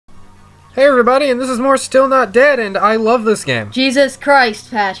Hey everybody, and this is more Still Not Dead, and I love this game. Jesus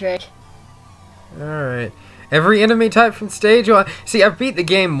Christ, Patrick. Alright. Every enemy type from stage 1. See, I've beat the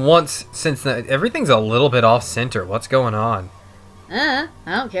game once since then. Everything's a little bit off-center. What's going on? I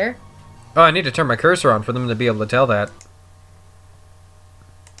don't care. Oh, I need to turn my cursor on for them to be able to tell that.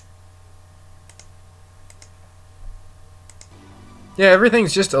 Yeah,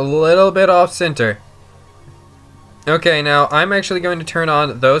 everything's just a little bit off-center. Okay, now I'm actually going to turn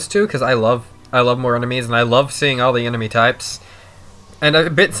on those two because I love more enemies and I love seeing all the enemy types. And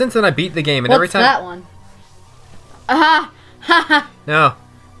since then I beat the game and every time. What's that one? Aha! Ha! No.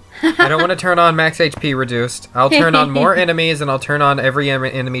 I don't want to turn on max HP reduced. I'll turn on more enemies and I'll turn on every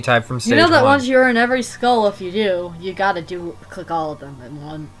enemy type from stage 1. You know that once you're in every skull, if you do, you gotta click all of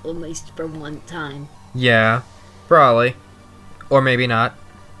them at least for one time. Yeah, probably. Or maybe not.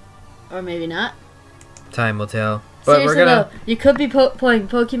 Or maybe not. Time will tell. But Seriously, we're gonna. though, you could be playing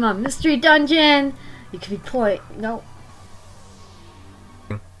Pokemon Mystery Dungeon. You could be playing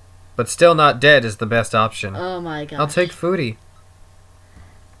But Still Not Dead is the best option. Oh my god. I'll take Foodie.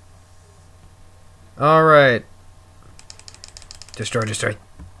 Alright. Destroy, destroy.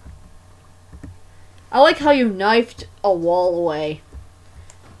 I like how you knifed a wall away.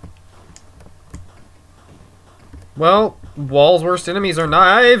 Well, Wall's worst enemies are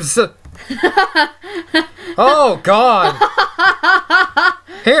knives! Oh, God!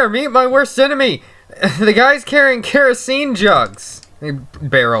 Here, meet my worst enemy! The guy's carrying kerosene jugs.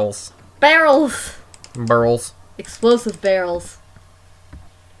 Barrels. Barrels! Barrels. Explosive barrels.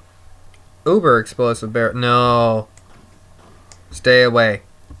 Uber explosive barrel. No. Stay away.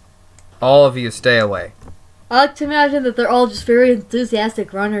 All of you stay away. I like to imagine that they're all just very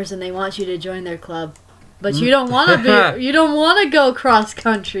enthusiastic runners and they want you to join their club. But you don't want to be. You don't want to go cross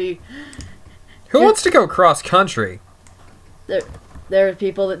country. Who wants to go cross country? There are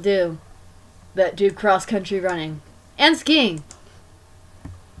people that do cross country running and skiing.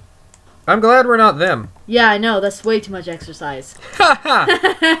 I'm glad we're not them. Yeah, I know. That's way too much exercise.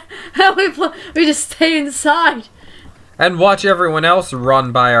 Ha we just stay inside. And watch everyone else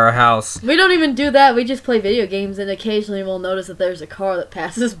run by our house. We don't even do that. We just play video games, and occasionally we'll notice that there's a car that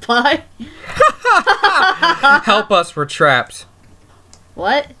passes by. Help us, we're trapped.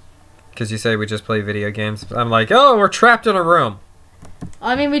 What? Because you say we just play video games. I'm like, oh, we're trapped in a room.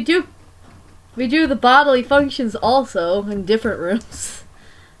 I mean, we do the bodily functions also in different rooms.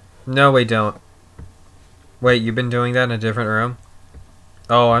 No, we don't. Wait, you've been doing that in a different room?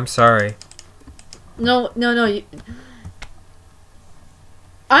 Oh, I'm sorry. No.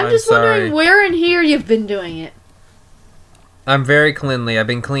 I'm just wondering where in here you've been doing it. I'm very cleanly. I've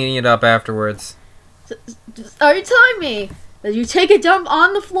been cleaning it up afterwards. Are you telling me that you take a dump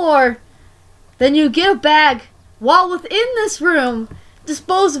on the floor, then you get a bag while within this room,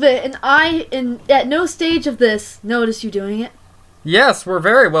 dispose of it, and at no stage of this notice you doing it? Yes, we're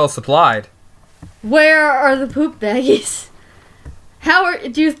very well supplied. Where are the poop baggies?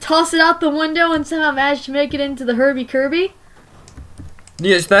 Do you toss it out the window and somehow manage to make it into the Herbie Kirby?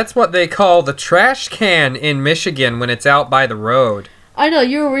 Yes, that's what they call the trash can in Michigan when it's out by the road. I know,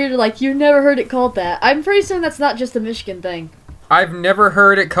 you were weird, like, you never heard it called that. I'm pretty certain that's not just a Michigan thing. I've never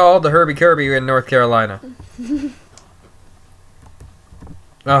heard it called the Herbie Kirby in North Carolina.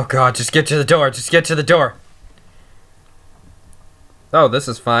 Oh god, just get to the door, just get to the door. Oh, this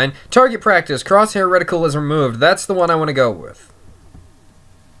is fine. Target practice, crosshair reticle is removed. That's the one I want to go with.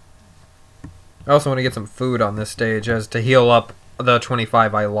 I also want to get some food on this stage as to heal up the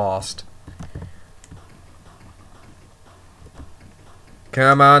 25 I lost.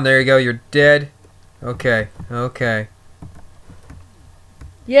 Come on, there you go, you're dead. Okay, okay.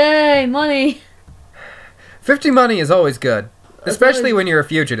 Yay, money! 50 money is always good. Especially when you're a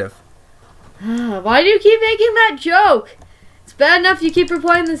fugitive. Why do you keep making that joke? It's bad enough you keep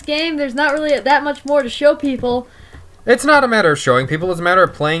replaying this game. There's not really that much more to show people. It's not a matter of showing people, it's a matter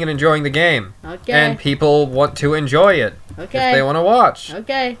of playing and enjoying the game. Okay. And people want to enjoy it. Okay. If they want to watch.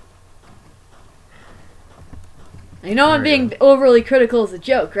 Okay. You know I'm being overly critical as a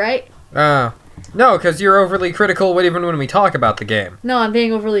joke, right? No, because you're overly critical even when we talk about the game. No, I'm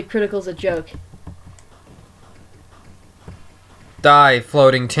being overly critical as a joke. Die,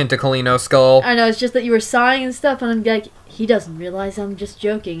 floating tentacleino skull. I know, it's just that you were sighing and stuff, and I'm like, he doesn't realize I'm just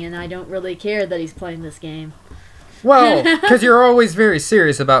joking, and I don't really care that he's playing this game. Well, because you're always very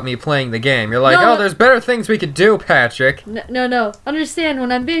serious about me playing the game. You're like, No, oh, there's better things we could do, Patrick. No. Understand,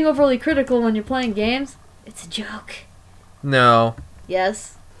 when I'm being overly critical when you're playing games, it's a joke. No.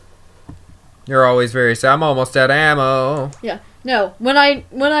 Yes. You're always very sad. I'm almost out of ammo. Yeah. No. When I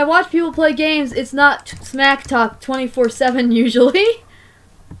watch people play games, it's not smack talk 24/7 usually.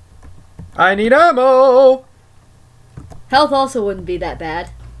 I need ammo! Health also wouldn't be that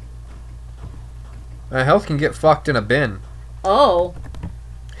bad. My health can get fucked in a bin. Oh.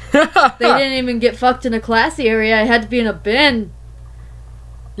 They didn't even get fucked in a classy area. It had to be in a bin.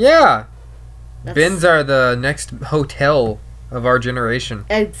 Yeah. That's... Bins are the next hotel of our generation.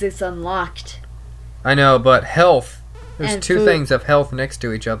 Exits unlocked. I know, but health. There's And two food. things of health next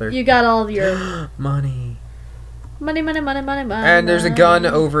to each other. You got all your... Money. Money, money, money, money, money. And there's a gun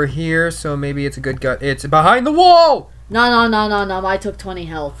over here, so maybe it's a good gun. It's behind the wall! No, no, no, no, no. I took 20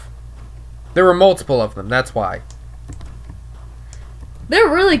 health. There were multiple of them, that's why. They're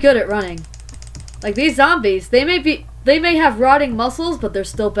really good at running. Like, these zombies, they may have rotting muscles, but they're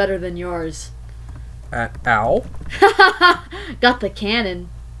still better than yours. Ow. Got the cannon.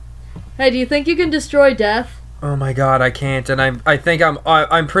 Hey, do you think you can destroy death? Oh my god, I can't, and I think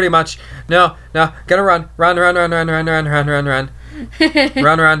I'm pretty much... No, gotta run. Run. Run.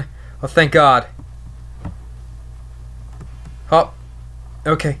 Oh, thank god. Hop.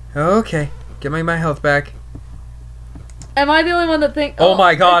 Okay. Get my health back. Am I the only one that think... Oh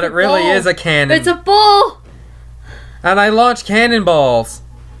my god, it really bull. is a cannon. It's a bull! And I launch cannonballs.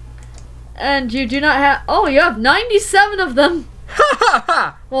 And you do not have... Oh, you have 97 of them! Ha ha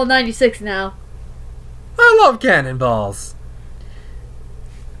ha! Well, 96 now. I love cannonballs.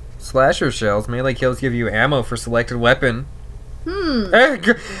 Slasher shells. Melee kills give you ammo for selected weapon.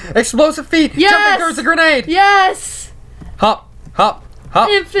 Explosive feet! Yes! Jumping towards a grenade! Yes! Hop.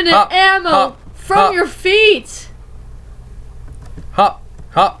 Infinite hop, ammo hop, from hop. your feet! Hop.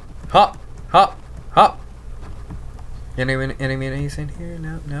 Enemies in here?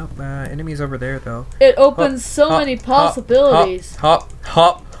 No. Enemies over there, though. It opens so many possibilities. Hop.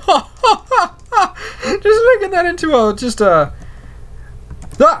 Just making that into a...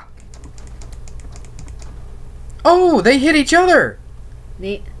 Ah! Oh, they hit each other!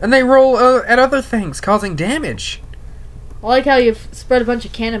 Neat. And they roll at other things, causing damage. I like how you've spread a bunch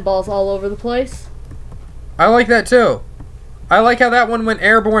of cannonballs all over the place. I like that, too. I like how that one went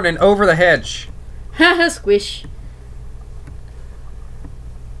airborne and over the hedge. Haha, squish.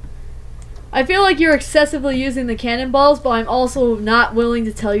 I feel like you're excessively using the cannonballs, but I'm also not willing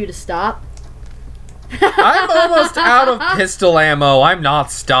to tell you to stop. I'm almost out of pistol ammo. I'm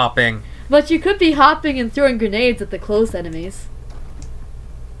not stopping. But you could be hopping and throwing grenades at the close enemies.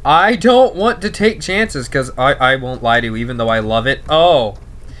 I don't want to take chances, because I won't lie to you, even though I love it. Oh.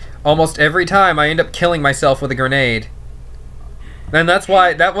 Almost every time I end up killing myself with a grenade. And that's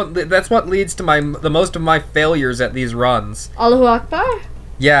why that's what leads to the most of my failures at these runs. Allahu Akbar?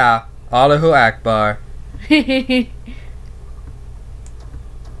 Yeah. Allahu Akbar.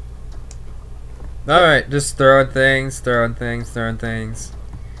 Alright, just throwing things.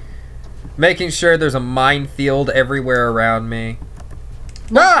 Making sure there's a minefield everywhere around me.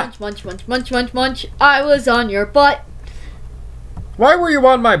 Munch. I was on your butt. Why were you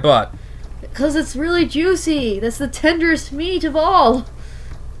on my butt? Because it's really juicy. That's the tenderest meat of all.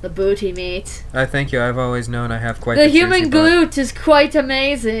 The booty meat. I thank you. I've always known I have quite The the human juicy butt. glute is quite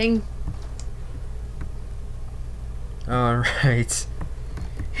amazing. Alright.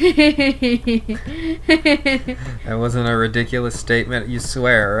 That wasn't a ridiculous statement, you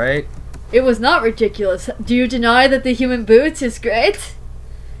swear, right? It was not ridiculous. Do you deny that the human boot is great?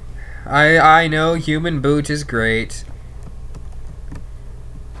 I know human boot is great.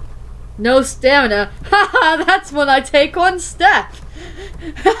 No stamina. Haha, that's when I take one step.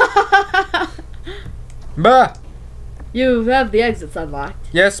 Bah! You have the exits unlocked.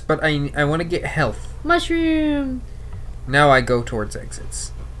 Yes, but I want to get health. Mushroom. Now I go towards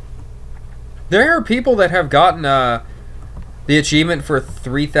exits. There are people that have gotten the achievement for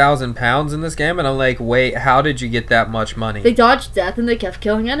 3,000 pounds in this game, and I'm like, wait, how did you get that much money? They dodged death and they kept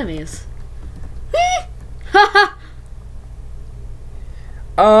killing enemies.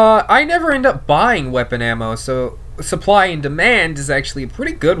 I never end up buying weapon ammo, so supply and demand is actually a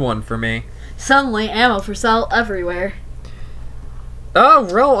pretty good one for me. Suddenly, ammo for sale everywhere. Oh,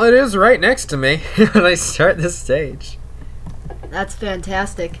 well, it is right next to me when I start this stage. That's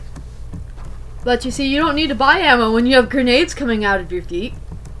fantastic. But you see, you don't need to buy ammo when you have grenades coming out of your feet.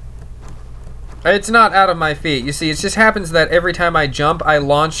 It's not out of my feet. You see, it just happens that every time I jump, I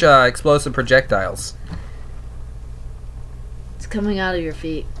launch explosive projectiles. It's coming out of your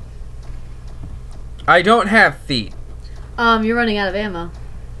feet. I don't have feet. You're running out of ammo.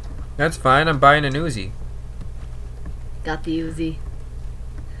 That's fine. I'm buying an Uzi. Got the Uzi.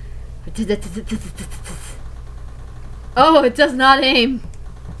 Oh, it does not aim.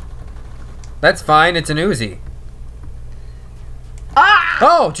 That's fine. It's an Uzi. Ah!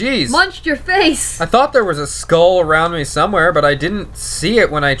 Oh, jeez. Munched your face. I thought there was a skull around me somewhere, but I didn't see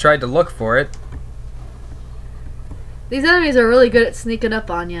it when I tried to look for it. These enemies are really good at sneaking up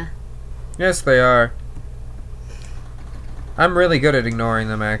on you. Yes, they are. I'm really good at ignoring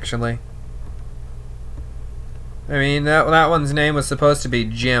them, actually. I mean, that one's name was supposed to be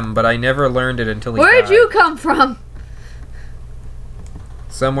Jim, but I never learned it until he Where'd died. you come from?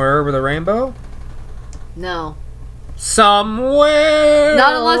 Somewhere over the rainbow? No. Somewhere.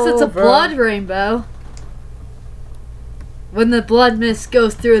 Not unless it's a over- blood rainbow. When the blood mist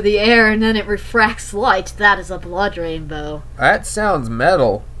goes through the air and then it refracts light, that is a blood rainbow. That sounds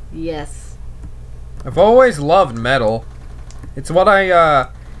metal. Yes. I've always loved metal. It's what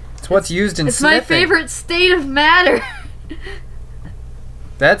it's what's used in It's sniffing. my favorite state of matter.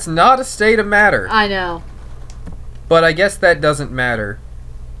 That's not a state of matter. I know. But I guess that doesn't matter.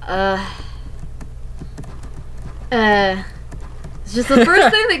 It's just the first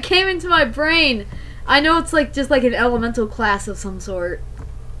thing that came into my brain. I know it's like just like an elemental class of some sort.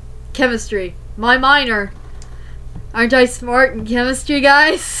 Chemistry. My minor. Aren't I smart in chemistry,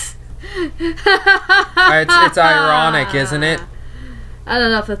 guys? It's ironic, isn't it? I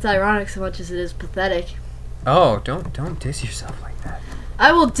don't know if that's ironic so much as it is pathetic. Oh, don't diss yourself like that.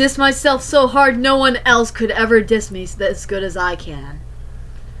 I will diss myself so hard no one else could ever diss me as good as I can.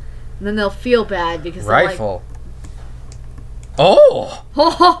 And then they'll feel bad because Rifle. Oh!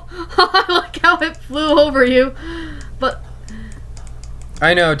 Oh, I like how it flew over you. But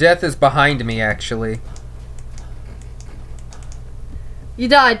I know, death is behind me, actually. you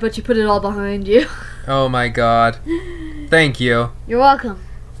died, but you put it all behind you. Oh my god. Thank you. You're welcome.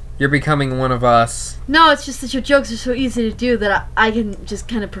 You're becoming one of us. No, it's just that your jokes are so easy to do that I can just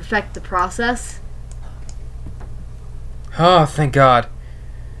kind of perfect the process. Oh, thank god.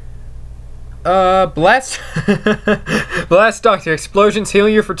 Blast... Blast Doctor. Explosions heal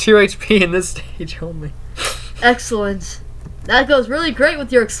you for 2 HP in this stage only. Excellent. That goes really great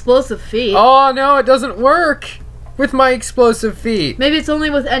with your explosive feet. Oh, no, it doesn't work with my explosive feet. Maybe it's only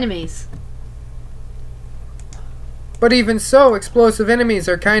with enemies. But even so, explosive enemies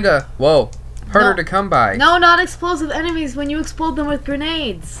are kinda, whoa, harder No. to come by. No, not explosive enemies when you explode them with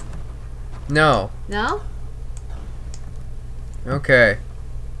grenades. No. No? Okay.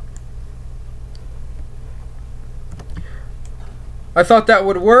 I thought that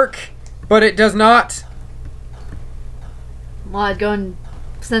would work, but it does not. Well, I'd go and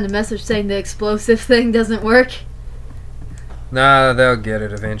send a message saying the explosive thing doesn't work. Nah, they'll get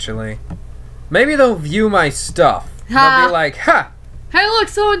it eventually. Maybe they'll view my stuff. Ha. They'll be like, ha! Hey, look,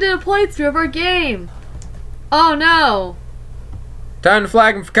 someone did a playthrough of our game. Oh, no. Time to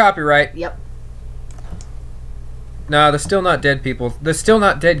flag them for copyright. Yep. Nah, the Still Not Dead people. The Still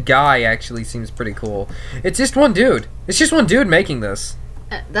Not Dead guy actually seems pretty cool. It's just one dude. It's just one dude making this.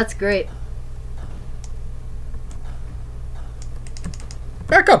 That's great.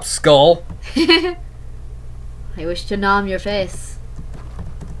 Back up, Skull. I wish to nom your face.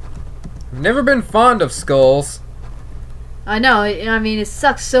 I've never been fond of skulls. I know, I mean, it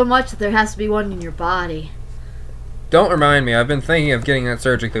sucks so much that there has to be one in your body. Don't remind me. I've been thinking of getting that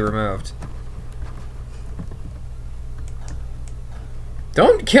surgically removed.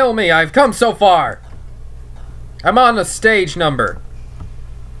 Don't kill me. I've come so far. I'm on a stage number.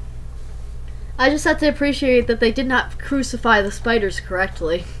 I just have to appreciate that they did not crucify the spiders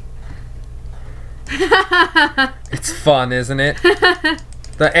correctly. It's fun, isn't it?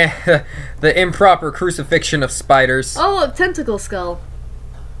 The improper crucifixion of spiders. Oh, look, tentacle skull.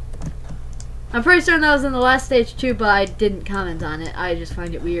 I'm pretty certain that was in the last stage too, but I didn't comment on it. I just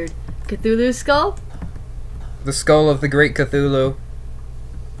find it weird. Cthulhu's skull? The skull of the great Cthulhu.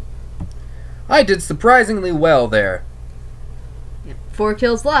 I did surprisingly well there. Yep. 4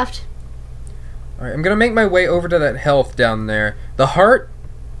 kills left. Alright, I'm gonna make my way over to that health down there. The heart?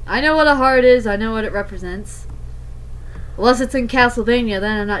 I know what a heart is. I know what it represents. Unless it's in Castlevania,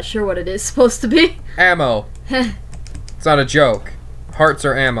 then I'm not sure what it is supposed to be. Ammo. It's not a joke. Hearts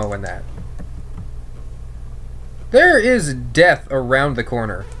are ammo in that. There is death around the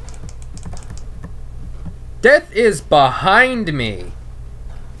corner. Death is behind me.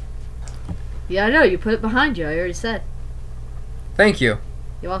 Yeah, I know. You put it behind you. I already said. Thank you.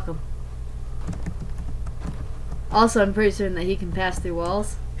 You're welcome. Also, I'm pretty certain that he can pass through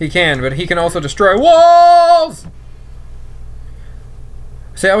walls. He can, but he can also destroy walls!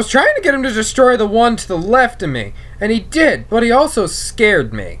 See, I was trying to get him to destroy the one to the left of me, and he did, but he also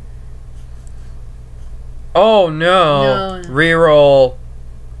scared me. Oh no. No. Reroll.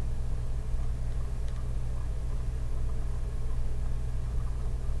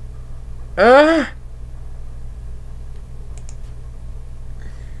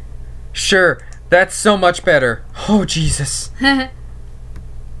 Sure, that's so much better. Oh, Jesus.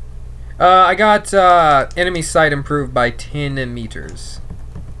 I got enemy sight improved by 10 meters.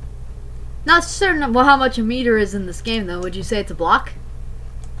 Not certain how much a meter is in this game, though. Would you say it's a block?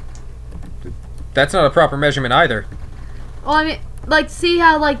 That's not a proper measurement either. Well, I mean, like, see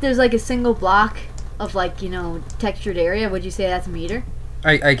how, like, there's, like, a single block of, like, you know, textured area? Would you say that's a meter?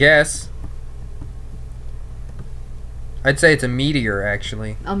 I guess. I'd say it's a meteor,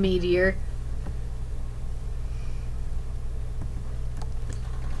 actually. A meteor.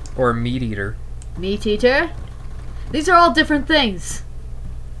 Or a meat eater. Meat eater? These are all different things.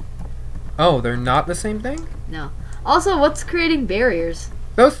 Oh, they're not the same thing? No. Also, what's creating barriers?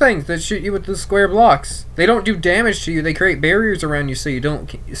 Those things that shoot you with the square blocks. They don't do damage to you. They create barriers around you so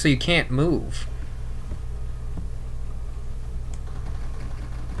you can't move.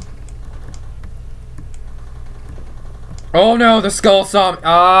 Oh no, the skull saw me.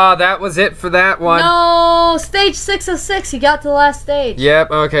 Ah, that was it for that one. No, stage 6 of 6. You got to the last stage.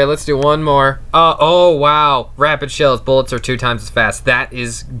 Yep. Okay, let's do one more. Oh wow, rapid shells. Bullets are 2 times as fast. That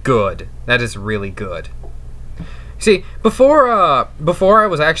is good. That is really good. See, before I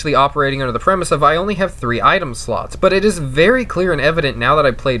was actually operating under the premise of I only have 3 item slots, but it is very clear and evident now that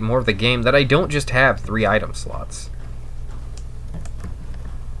I've played more of the game that I don't just have 3 item slots.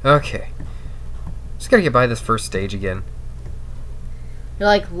 Okay. Just gotta get by this first stage again. You're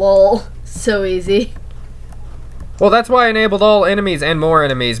like, lol, so easy. Well, that's why I enabled all enemies and more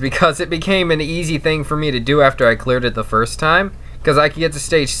enemies, because it became an easy thing for me to do after I cleared it the first time, because I could get to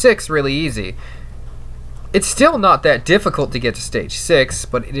stage 6 really easy. It's still not that difficult to get to stage 6,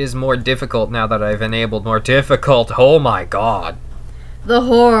 but it is more difficult now that I've enabled more difficult. Oh my god. The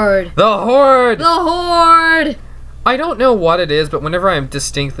Horde. The Horde! The Horde! I don't know what it is, but whenever I'm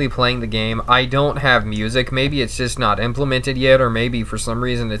distinctly playing the game, I don't have music. Maybe it's just not implemented yet, or maybe for some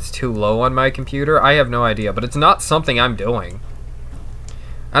reason it's too low on my computer. I have no idea, but it's not something I'm doing.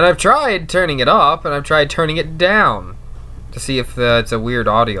 And I've tried turning it up, and I've tried turning it down to see if it's a weird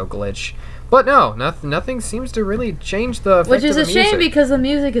audio glitch. But no, nothing seems to really change the effect Which is of the a shame music. because the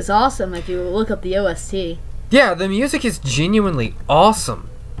music is awesome if you look up the OST. Yeah, the music is genuinely awesome.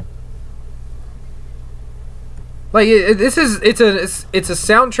 Like it's a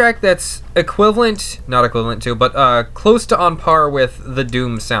soundtrack that's not equivalent to, but close to on par with the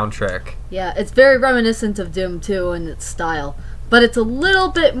Doom soundtrack. Yeah, it's very reminiscent of Doom 2 in its style, but it's a little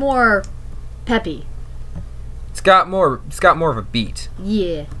bit more peppy. It's got more of a beat.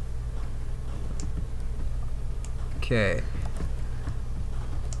 Yeah. Okay.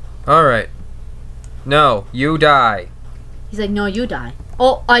 Alright. No, you die. He's like, no, you die.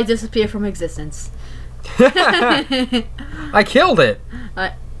 Oh, I disappear from existence. I killed it.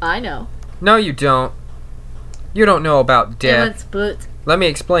 I know. No, you don't. You don't know about death. Let me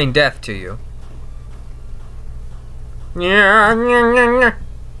explain death to you.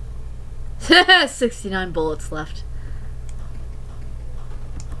 69 bullets left.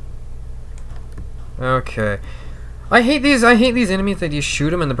 Okay. I hate these enemies that you shoot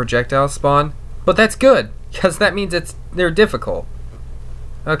them and the projectiles spawn, but that's good because that means they're difficult.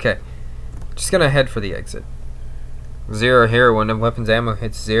 Okay. Just gonna head for the exit. 0 here. When the weapons ammo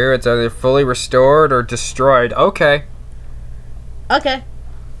hits 0, it's either fully restored or destroyed. Okay. Okay.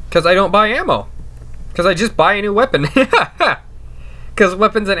 Because I don't buy ammo. Because I just buy a new weapon. Because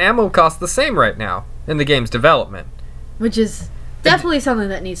weapons and ammo cost the same right now in the game's development. Which is definitely something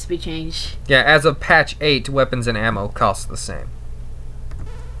that needs to be changed. Yeah, as of patch 8, weapons and ammo cost the same.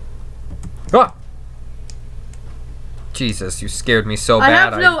 Ah! Jesus, you scared me so bad. I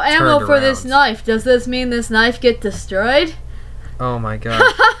have no ammo for this knife. Does this mean this knife get destroyed? Oh my god.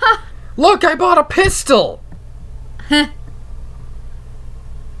 Look, I bought a pistol!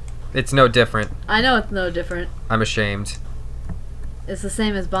 It's no different. I know it's no different. I'm ashamed. It's the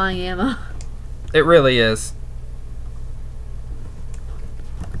same as buying ammo. It really is.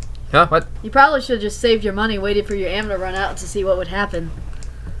 Huh? What? You probably should have just saved your money, waited for your ammo to run out to see what would happen.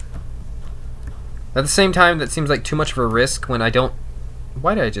 At the same time, that seems like too much of a risk when I don't...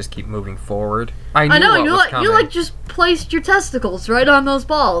 Why did I just keep moving forward? I know, you like just placed your testicles right on those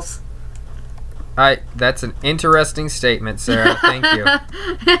balls. That's an interesting statement, Sarah. Thank you.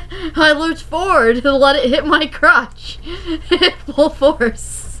 I lurched forward to let it hit my crotch. Full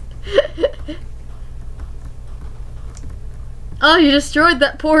force. Oh, you destroyed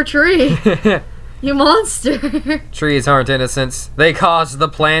that poor tree. You monster. Trees aren't innocents. They caused the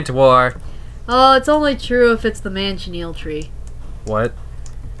plant war. Oh, it's only true if it's the manchineel tree. What?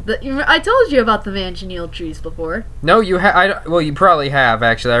 I told you about the manchineal trees before. No, you well, you probably have,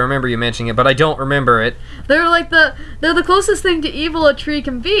 actually. I remember you mentioning it, but I don't remember it. They're the closest thing to evil a tree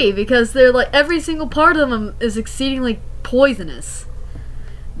can be, because they're like, every single part of them is exceedingly poisonous.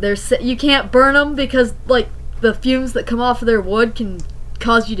 You can't burn them because, like, the fumes that come off of their wood can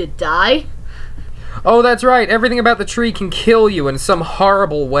cause you to die. Oh, that's right. Everything about the tree can kill you in some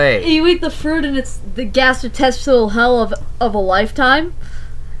horrible way. You eat the fruit and it's the gastrointestinal hell of a lifetime.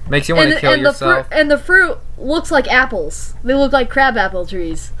 Makes you want to kill yourself. And the fruit looks like apples. They look like crabapple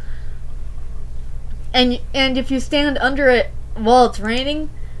trees. And if you stand under it while it's raining,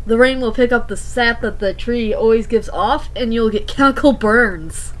 the rain will pick up the sap that the tree always gives off, and you'll get chemical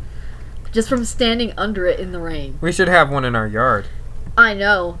burns just from standing under it in the rain. We should have one in our yard. I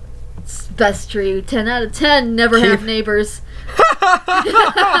know. It's the best tree. 10 out of 10. Never have neighbors.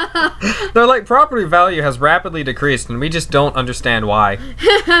 They're like, property value has rapidly decreased, and we just don't understand why.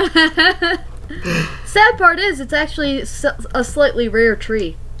 Sad part is, it's actually a slightly rare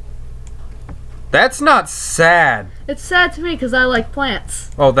tree. That's not sad. It's sad to me because I like plants.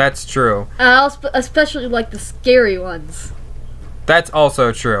 Oh, that's true. I especially like the scary ones. That's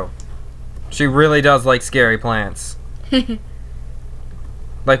also true. She really does like scary plants.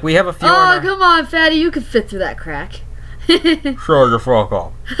 Like, we have a few. Oh, come on, fatty, you could fit through that crack. Sure, your fuck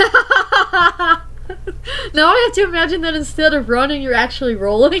off. Now I have to imagine that instead of running, you're actually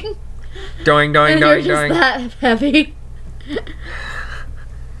rolling. Doing, and you're just that heavy.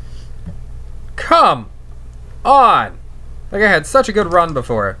 Come on! Like, I had such a good run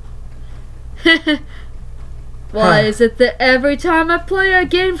before. Why is it that every time I play a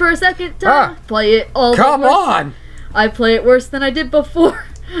game for a second time, play it all Come on! I play it worse than I did before.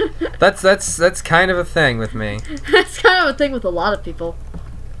 That's kind of a thing with me. That's kind of a thing with a lot of people.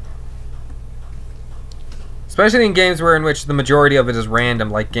 Especially in games in which the majority of it is random,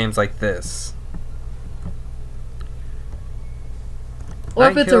 like games like this. Or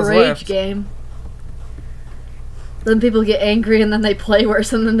if it's a rage game. Then people get angry and then they play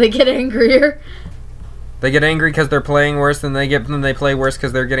worse and then they get angrier. They get angry because they're playing worse, and they play worse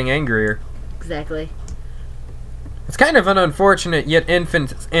because they're getting angrier. Exactly. It's kind of an unfortunate yet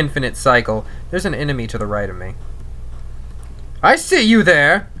infinite cycle. There's an enemy to the right of me. I see you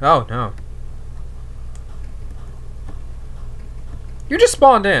there! Oh, no. You just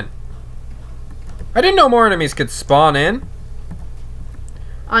spawned in. I didn't know more enemies could spawn in.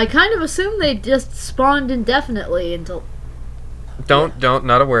 I kind of assumed they just spawned indefinitely until... Don't,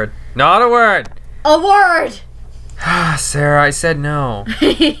 not a word. Not a word! A word! Sarah, I said no.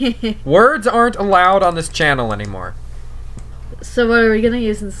 Words aren't allowed on this channel anymore. So what are we gonna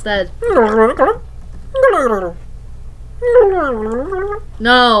use instead?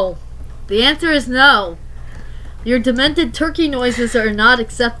 No. The answer is no. Your demented turkey noises are not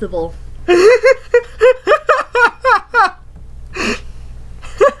acceptable.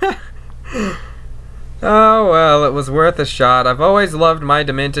 Oh, well, it was worth a shot. I've always loved my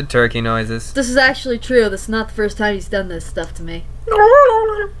demented turkey noises. This is actually true. This is not the first time he's done this stuff to me.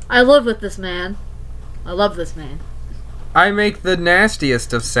 I live with this man. I love this man. I make the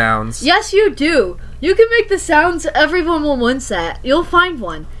nastiest of sounds. Yes, you do. You can make the sounds everyone will wince at. You'll find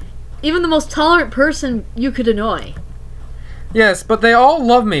one. Even the most tolerant person you could annoy. Yes, but they all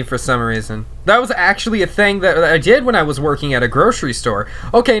love me for some reason. That was actually a thing that I did when I was working at a grocery store.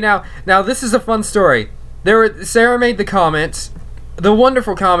 Okay, now this is a fun story. Sarah made the comment, the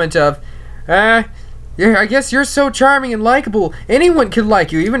wonderful comment of, yeah, I guess you're so charming and likable. Anyone could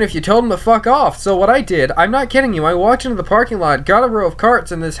like you, even if you told them to fuck off. So what I did, I'm not kidding you, I walked into the parking lot, got a row of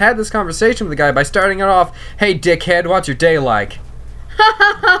carts, and had this conversation with the guy by starting it off, "Hey, dickhead, what's your day like?"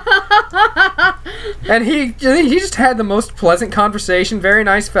 And he just had the most pleasant conversation, very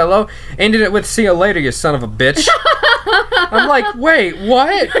nice fellow, ended it with, "See you later, you son of a bitch." I'm like, wait,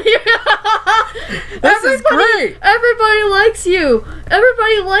 what? This is great. Everybody likes you.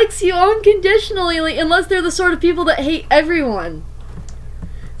 Everybody likes you unconditionally, unless they're the sort of people that hate everyone.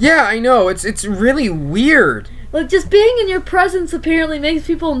 Yeah, I know. It's really weird. Like, just being in your presence apparently makes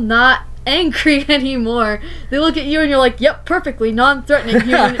people not angry anymore. They look at you and you're like, yep, perfectly non-threatening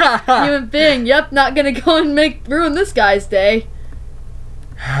human being. Yep, not gonna go and ruin this guy's day.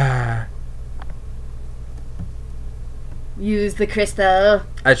 Use the crystal.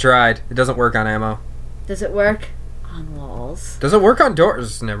 I tried. It doesn't work on ammo. Does it work on walls? Does it work on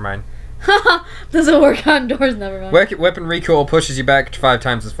doors? Never mind. Does it work on doors? Never mind. Weapon recoil pushes you back 5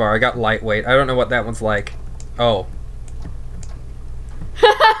 times as far. I got lightweight. I don't know what that one's like. Oh.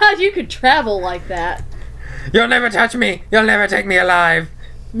 You could travel like that. You'll never touch me. You'll never take me alive.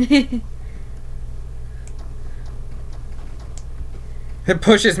 It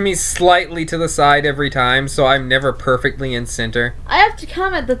pushes me slightly to the side every time, so I'm never perfectly in center. I have to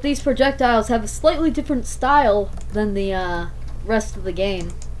comment that these projectiles have a slightly different style than the rest of the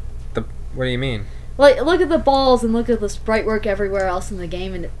game. What do you mean? Like, look at the balls and look at the sprite work everywhere else in the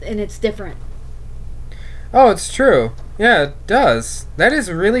game, and it's different. Oh, it's true. Yeah, it does. That is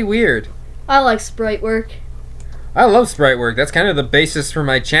really weird. I like sprite work. I love sprite work. That's kind of the basis for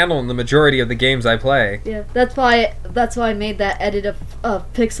my channel and the majority of the games I play. Yeah, that's why I made that edit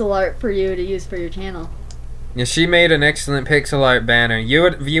of pixel art for you to use for your channel. Yeah, she made an excellent pixel art banner. You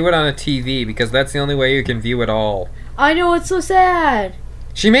would view it on a TV because that's the only way you can view it all. I know, it's so sad.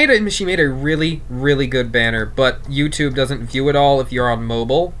 She made a really, really good banner, but YouTube doesn't view it all if you're on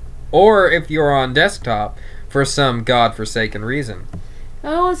mobile or if you're on desktop for some godforsaken reason.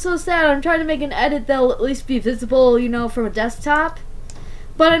 Oh, it's so sad. I'm trying to make an edit that'll at least be visible, you know, from a desktop.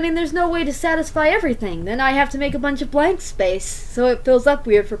 But, I mean, there's no way to satisfy everything. Then I have to make a bunch of blank space, so it fills up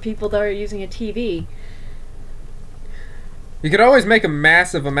weird for people that are using a TV. You could always make a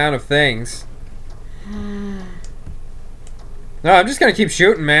massive amount of things. No, I'm just gonna keep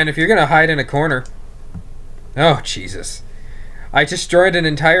shooting, man, if you're gonna hide in a corner. Oh, Jesus. I destroyed an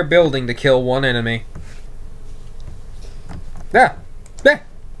entire building to kill one enemy. Yeah.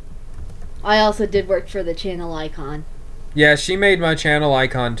 I also did work for the channel icon. Yeah, she made my channel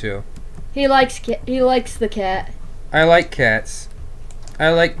icon too. He likes the cat. I like cats. I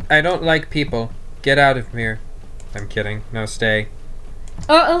don't like people. Get out of here. I'm kidding. No, stay.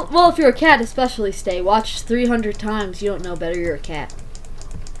 Well, if you're a cat, especially stay. Watch 300 times. You don't know better. You're a cat.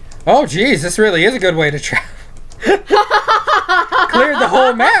 Oh, geez, this really is a good way to travel. Cleared the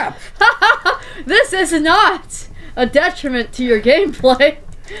whole map. This is not a detriment to your gameplay.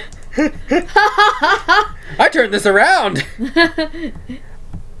 I turned this around.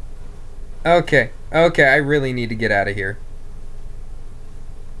 Okay, I really need to get out of here.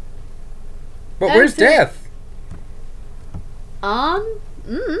 But where's Death?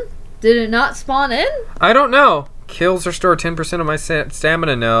 Did it not spawn in? I don't know. Kills restore 10% of my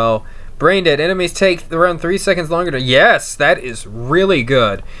stamina. No. Brain dead. Enemies take around 3 seconds longer to... Yes, that is really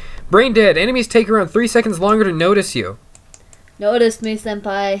good. Brain dead. Enemies take around 3 seconds longer to notice you. Noticed me,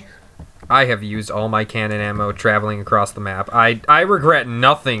 senpai. I have used all my cannon ammo traveling across the map. I regret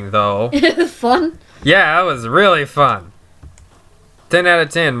nothing, though. It was fun. Yeah, that was really fun. 10 out of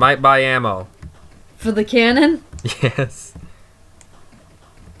 10. Might buy ammo. For the cannon? Yes.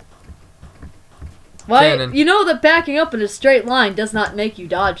 Why? Cannon. You know that backing up in a straight line does not make you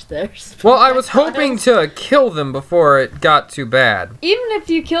dodge theirs. Well, I was hoping to kill them before it got too bad. Even if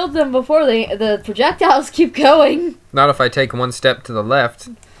you killed them before the projectiles keep going. Not if I take 1 step to the left.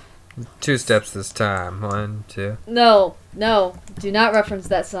 2 steps this time. 1, 2. No, do not reference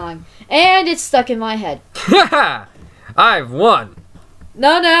that song. And it's stuck in my head. Haha! I've won.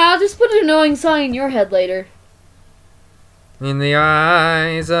 No, I'll just put an annoying song in your head later. In the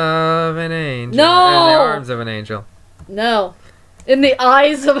eyes of an angel. No! In the arms of an angel. No. In the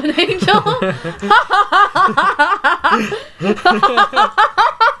eyes of an angel?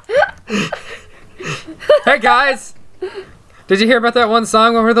 Hey guys! Did you hear about that one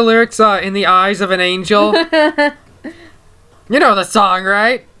song where the lyrics in the eyes of an angel? You know the song,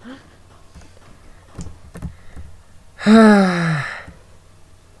 right?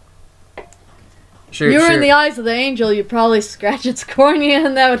 You were in the eyes of the angel, you'd probably scratch its cornea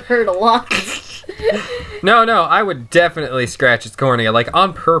and that would hurt a lot. No, I would definitely scratch its cornea, like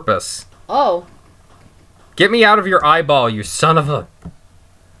on purpose. Oh. Get me out of your eyeball, you son of a...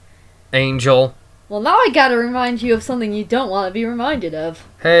 angel. Well, now I gotta remind you of something you don't want to be reminded of.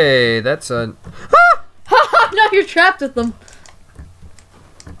 Hey, that's a... Now you're trapped with them.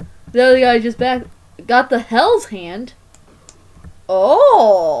 The other guy just got the hell's hand.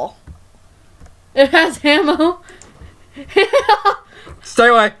 Oh. It has ammo. Stay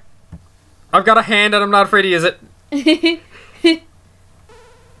away. I've got a hand and I'm not afraid to use it.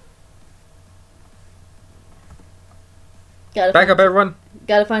 Back up, everyone.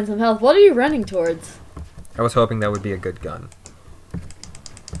 Gotta find some health. What are you running towards? I was hoping that would be a good gun.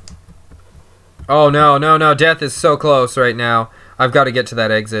 Oh, no. Death is so close right now. I've got to get to that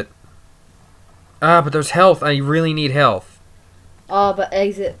exit. Ah, but there's health. I really need health. Oh, but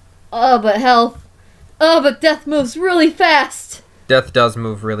exit. Oh, but health. Oh, but death moves really fast. Death does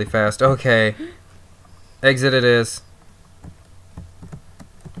move really fast. Okay. Exit it is.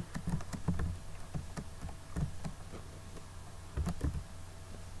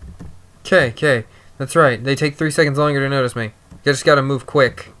 Okay. That's right. They take 3 seconds longer to notice me. You just gotta move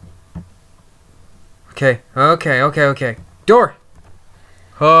quick. Okay. Door!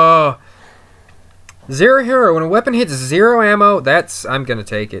 Oh. 0 hero. When a weapon hits 0 ammo, I'm gonna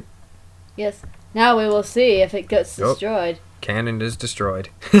take it. Yes. Now we will see if it gets destroyed. Cannon is destroyed.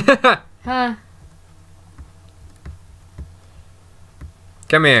 Huh.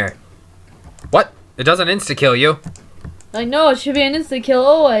 Come here. What? It doesn't insta-kill you. I know it should be an instant kill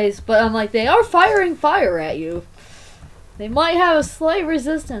always, but I'm like, they are firing fire at you. They might have a slight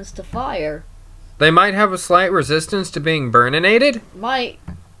resistance to fire. They might have a slight resistance to being burninated? Might.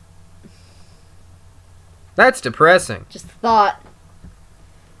 That's depressing. Just thought.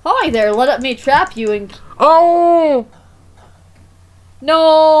 Hi there, let me trap you and... Oh!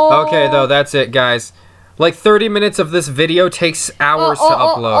 No! Okay, though, that's it, guys. Like, 30 minutes of this video takes hours to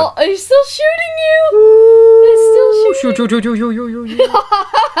upload. Are you still shooting you? It's still shooting. Shoot.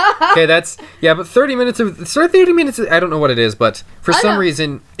 Okay, that's... Yeah, but 30 minutes of... 30 minutes... I don't know what it is, but for some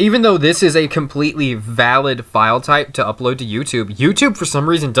reason, even though this is a completely valid file type to upload to YouTube, YouTube, for some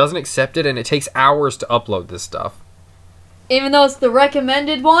reason, doesn't accept it, and it takes hours to upload this stuff. Even though it's the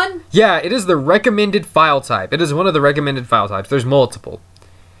recommended one? Yeah, it is the recommended file type. It is one of the recommended file types. There's multiple.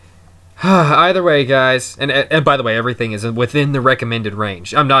 Either way, guys, and by the way, everything is within the recommended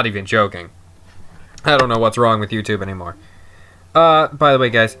range. I'm not even joking. I don't know what's wrong with YouTube anymore. By the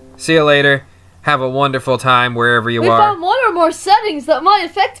way, guys, see you later. Have a wonderful time wherever you are. We found one or more settings that might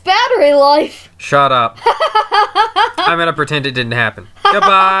affect battery life. Shut up. I'm gonna pretend it didn't happen.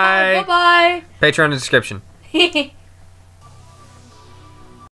 Goodbye. Bye-bye. Patreon in the description.